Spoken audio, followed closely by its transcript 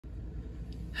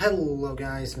Hello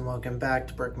guys and welcome back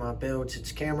to Brick Mod Builds.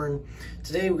 It's Cameron.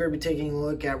 Today we're going to be taking a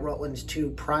look at Rutland's two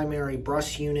primary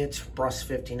brush units, Brush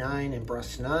 59 and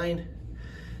Brush 9.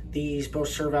 These both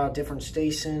serve out different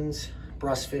stations.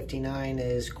 Brush 59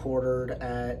 is quartered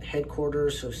at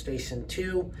headquarters, so Station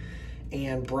 2,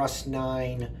 and Brush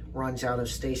 9 runs out of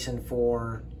Station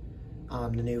 4, the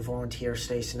new volunteer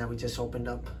station that we just opened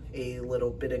up a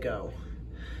little bit ago.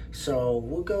 So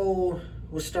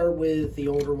we'll start with the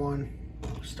older one.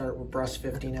 Start with Brush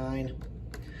 59.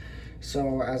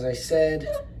 So as I said,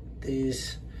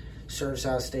 this serves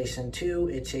out Station 2.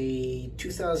 It's a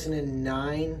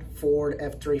 2009 Ford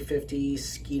F350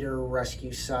 Skeeter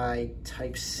Rescue Side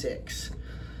Type 6.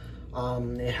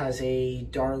 It has a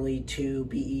Darley 2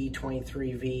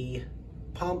 BE23V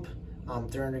pump,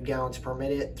 300 gallons per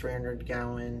minute, 300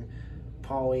 gallon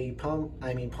poly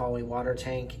water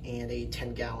tank, and a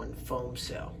 10-gallon foam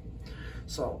cell.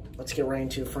 So let's get right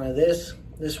into the front of this.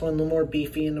 This one a little more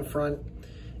beefy in the front.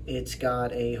 It's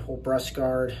got a whole brush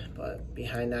guard, but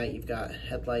behind that you've got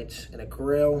headlights and a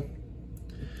grille.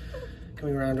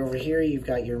 Coming around over here, you've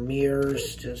got your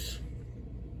mirrors, just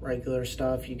regular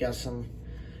stuff. You got some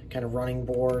kind of running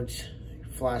boards,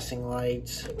 flashing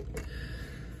lights.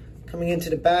 Coming into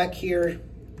the back here,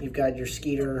 you've got your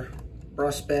Skeeter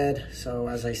brush bed. So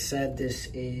as I said, this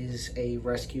is a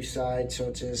rescue side, so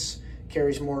it just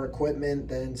carries more equipment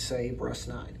than, say, Brush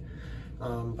 9.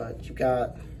 But you've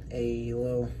got a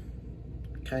little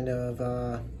kind of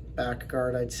back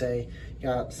guard, I'd say. You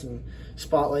got some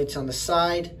spotlights on the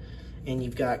side, and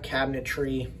you've got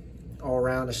cabinetry all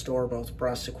around to store both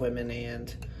brush equipment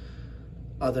and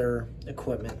other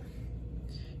equipment.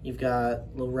 You've got a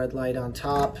little red light on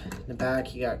top. In the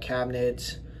back, you got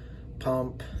cabinets,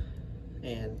 pump,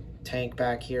 and tank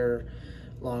back here,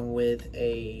 along with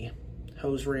a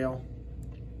hose reel.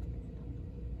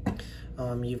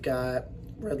 You've got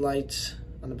red lights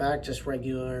on the back, just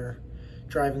regular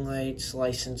driving lights,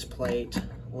 license plate,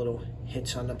 little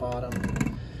hits on the bottom.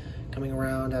 Coming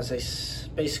around,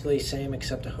 basically same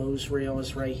except the hose reel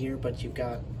is right here, but you've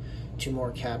got two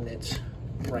more cabinets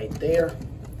right there.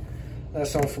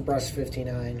 That's all for Brush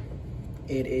 59.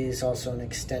 It is also an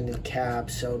extended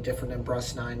cab, so different than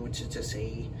Brush 9, which is just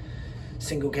a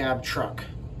single cab truck.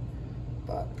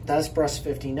 But that's Brush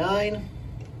 59.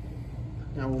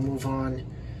 Now we'll move on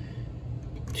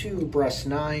to Brush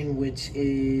 9, which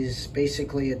is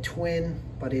basically a twin,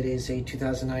 but it is a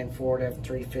 2009 Ford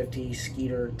F350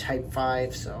 Skeeter Type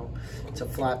 5, so it's a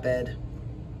flatbed,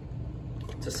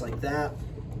 just like that.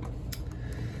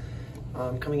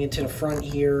 Coming into the front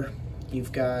here,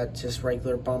 you've got just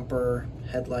regular bumper,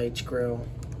 headlights, grille,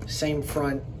 same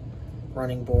front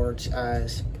running boards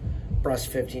as Brush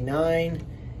 59,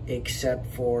 except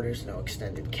for there's no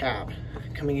extended cab.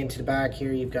 Coming into the back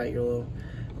here, you've got your little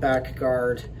back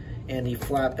guard and the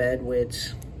flatbed,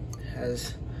 which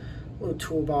has a little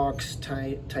toolbox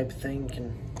type thing. You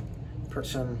can put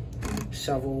some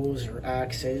shovels or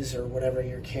axes or whatever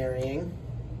you're carrying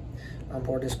on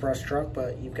board this brush truck.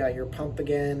 But you've got your pump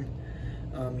again.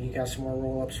 You got some more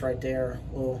roll-ups right there,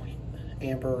 little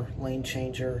amber lane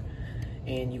changer,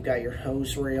 and you've got your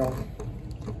hose reel.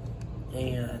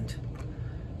 And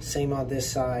same on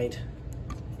this side,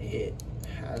 it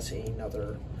has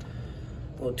another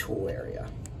little tool area.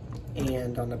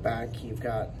 And on the back, you've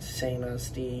got, same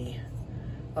as the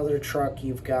other truck,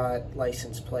 you've got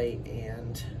license plate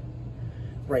and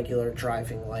regular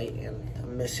driving light, and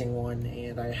I'm missing one,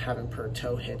 and I haven't put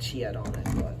tow hitch yet on it.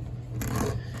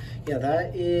 But yeah,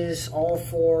 that is all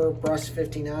for Brush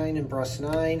 59 and Brush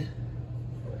 9.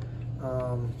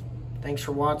 Thanks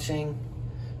for watching.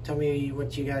 Tell me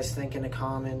what you guys think in the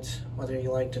comments, whether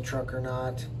you like the truck or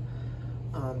not.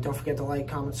 Don't forget to like,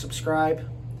 comment, subscribe.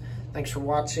 Thanks for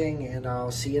watching, and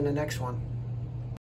I'll see you in the next one.